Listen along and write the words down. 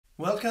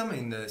Welcome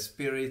in the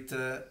Spirit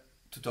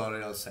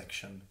tutorial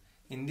section.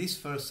 In this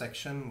first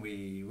section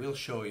we will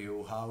show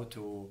you how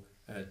to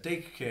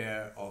take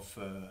care of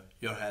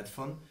your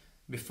headphone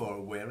before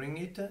wearing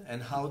it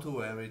and how to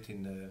wear it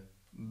in a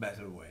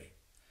better way.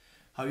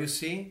 How you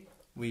see,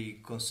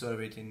 we conserve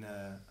it in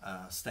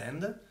a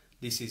stand.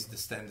 This is the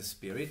stand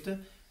Spirit,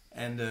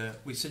 and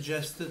we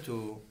suggest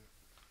to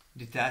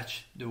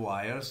detach the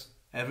wires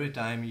every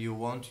time you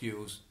want to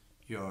use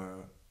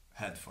your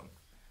headphone.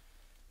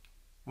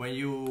 When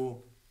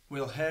you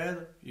will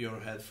wear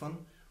your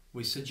headphone,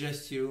 we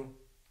suggest you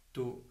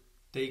to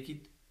take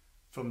it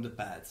from the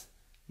pads.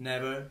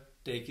 Never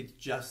take it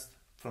just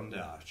from the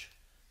arch,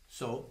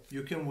 so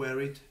you can wear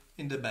it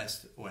in the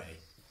best way.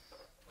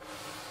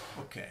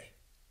 Okay.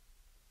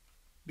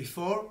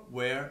 Before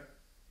wear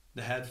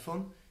the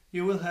headphone,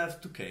 you will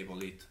have to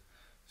cable it.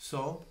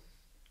 So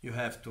you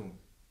have to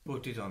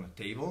put it on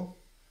a table,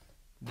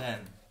 then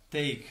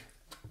take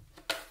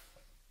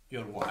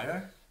your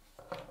wire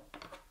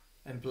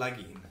and plug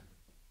in.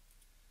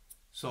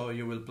 So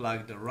you will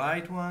plug the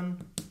right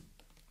one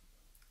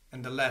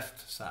and the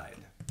left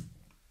side.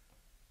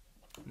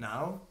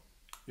 Now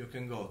you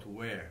can go to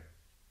wear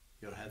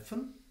your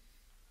headphone,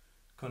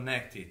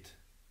 connect it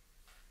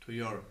to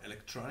your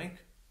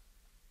electronic,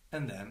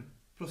 and then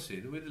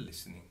proceed with the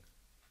listening.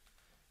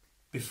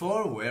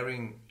 Before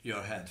wearing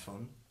your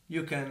headphone,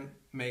 you can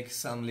make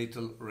some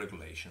little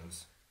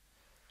regulations.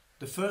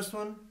 The first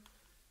one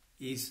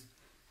is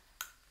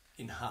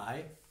in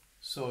high,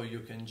 so you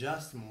can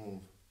just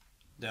move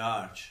the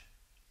arch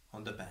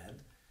on the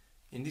pad.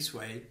 In this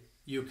way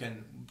you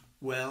can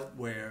well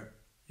wear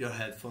your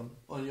headphone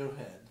on your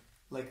head,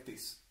 like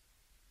this.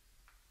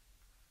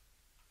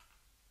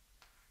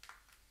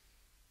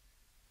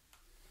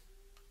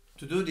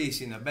 To do this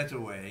in a better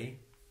way,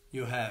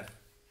 you have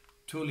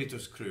 2 little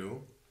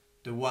screw.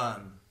 The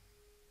one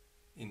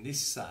in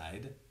this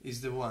side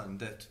is the one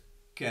that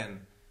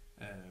can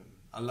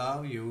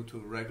allow you to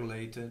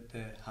regulate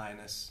the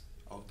highness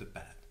of the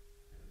pad.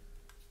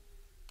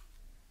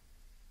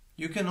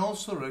 You can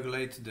also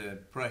regulate the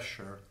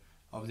pressure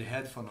of the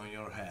headphone on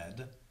your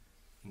head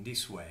in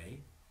this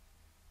way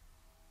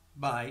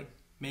by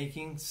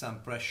making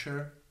some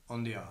pressure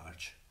on the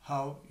arch,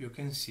 how you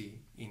can see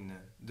in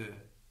the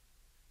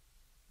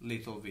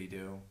little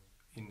video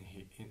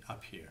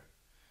up here.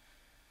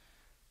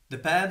 The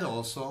pad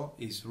also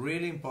is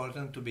really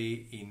important to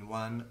be in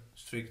one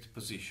strict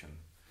position.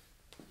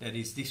 That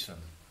is this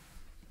one.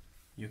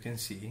 You can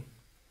see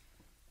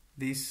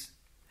this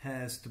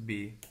has to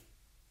be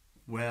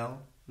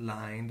well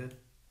lined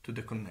to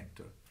the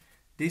connector.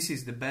 This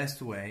is the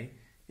best way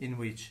in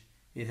which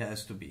it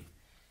has to be.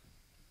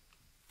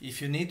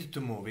 If you need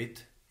to move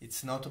it,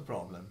 it's not a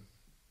problem,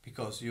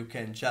 because you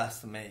can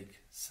just make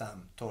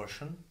some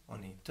torsion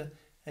on it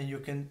and you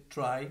can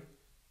try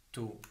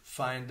to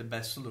find the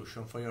best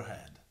solution for your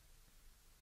head.